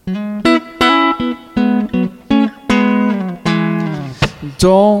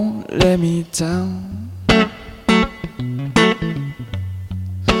Don't let me down.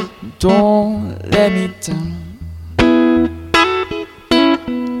 Don't let me down.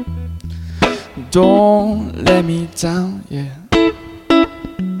 Don't let me down, yeah.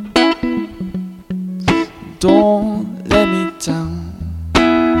 Don't let me down.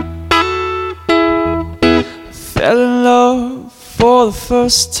 I fell in love for the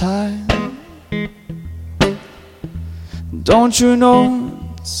first time. Don't you know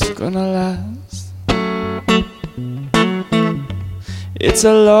it's gonna last? It's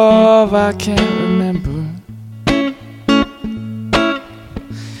a love I can't remember.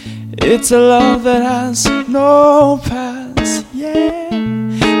 It's a love that has no past. Yeah,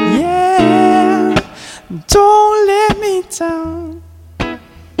 yeah. Don't let me down.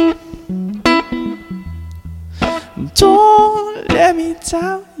 Don't let me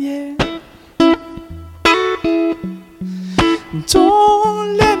down, yeah.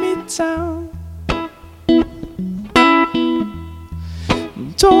 Don't let me down.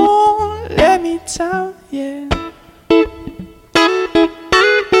 Don't let me down, yeah.